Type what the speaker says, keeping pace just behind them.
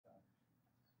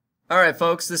Alright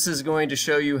folks, this is going to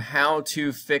show you how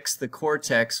to fix the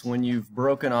Cortex when you've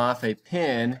broken off a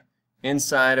pin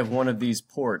inside of one of these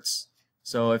ports.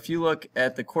 So if you look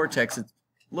at the Cortex, it's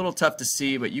a little tough to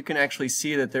see, but you can actually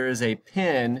see that there is a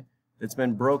pin that's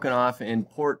been broken off in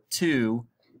port 2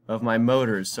 of my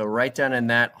motors. So right down in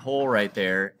that hole right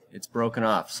there, it's broken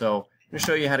off. So I'm going to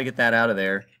show you how to get that out of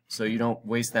there so you don't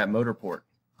waste that motor port.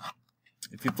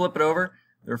 If you flip it over,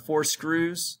 there are 4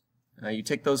 screws. You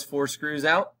take those 4 screws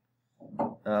out.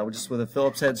 Just with a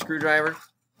Phillips head screwdriver,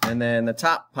 and then the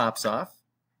top pops off.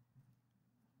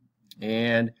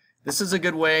 And this is a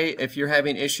good way if you're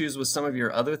having issues with some of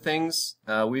your other things.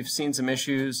 We've seen some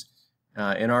issues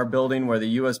in our building where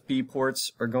the USB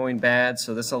ports are going bad,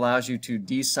 so this allows you to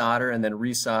desolder and then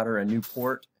resolder a new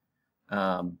port,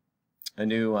 a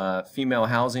new female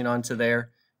housing onto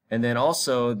there. And then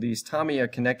also these Tamiya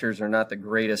connectors are not the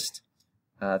greatest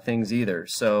things either,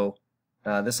 so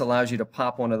this allows you to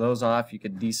pop one of those off. You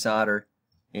could desolder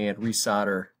and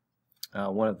resolder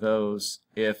one of those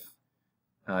if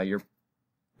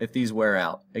these wear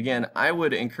out. Again, I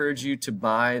would encourage you to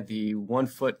buy the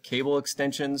 1-foot cable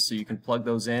extensions so you can plug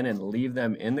those in and leave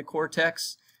them in the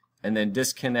Cortex, and then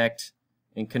disconnect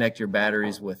and connect your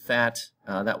batteries with that.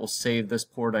 That will save this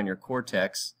port on your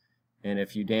Cortex, and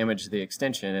if you damage the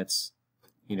extension, it's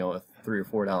a $3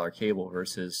 or $4 cable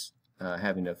versus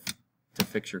having to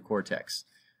fix your Cortex.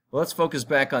 Well, let's focus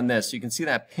back on this. You can see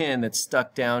that pin that's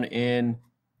stuck down in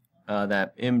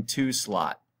that M2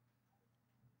 slot.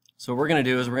 So what we're going to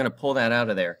do is we're going to pull that out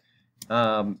of there.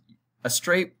 A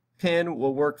straight pin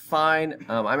will work fine.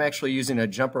 I'm actually using a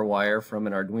jumper wire from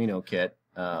an Arduino kit.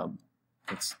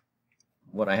 It's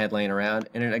what I had laying around,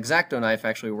 and an X-Acto knife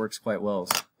actually works quite well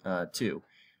too.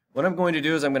 What I'm going to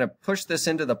do is I'm going to push this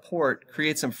into the port,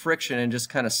 create some friction, and just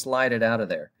kind of slide it out of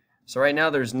there. So right now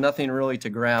there's nothing really to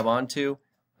grab onto.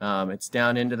 It's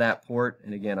down into that port,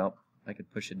 and again I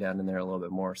could push it down in there a little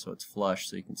bit more so it's flush,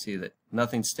 so you can see that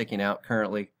nothing's sticking out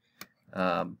currently.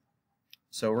 So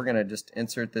we're going to just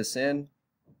insert this in,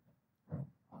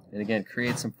 and again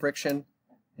create some friction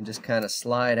and just kind of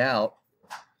slide out,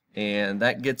 and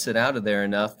that gets it out of there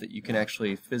enough that you can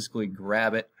actually physically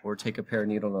grab it or take a pair of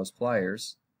needle nose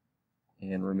pliers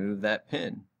and remove that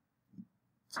pin.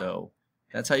 So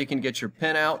that's how you can get your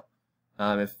pin out.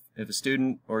 If a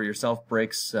student or yourself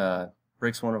breaks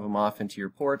one of them off into your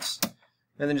ports,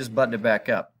 and then just button it back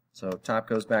up. So top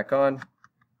goes back on,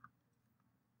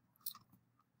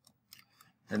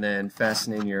 and then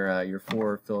fasten in your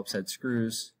 4 Phillips head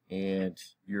screws, and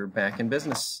you're back in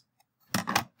business.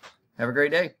 Have a great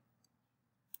day.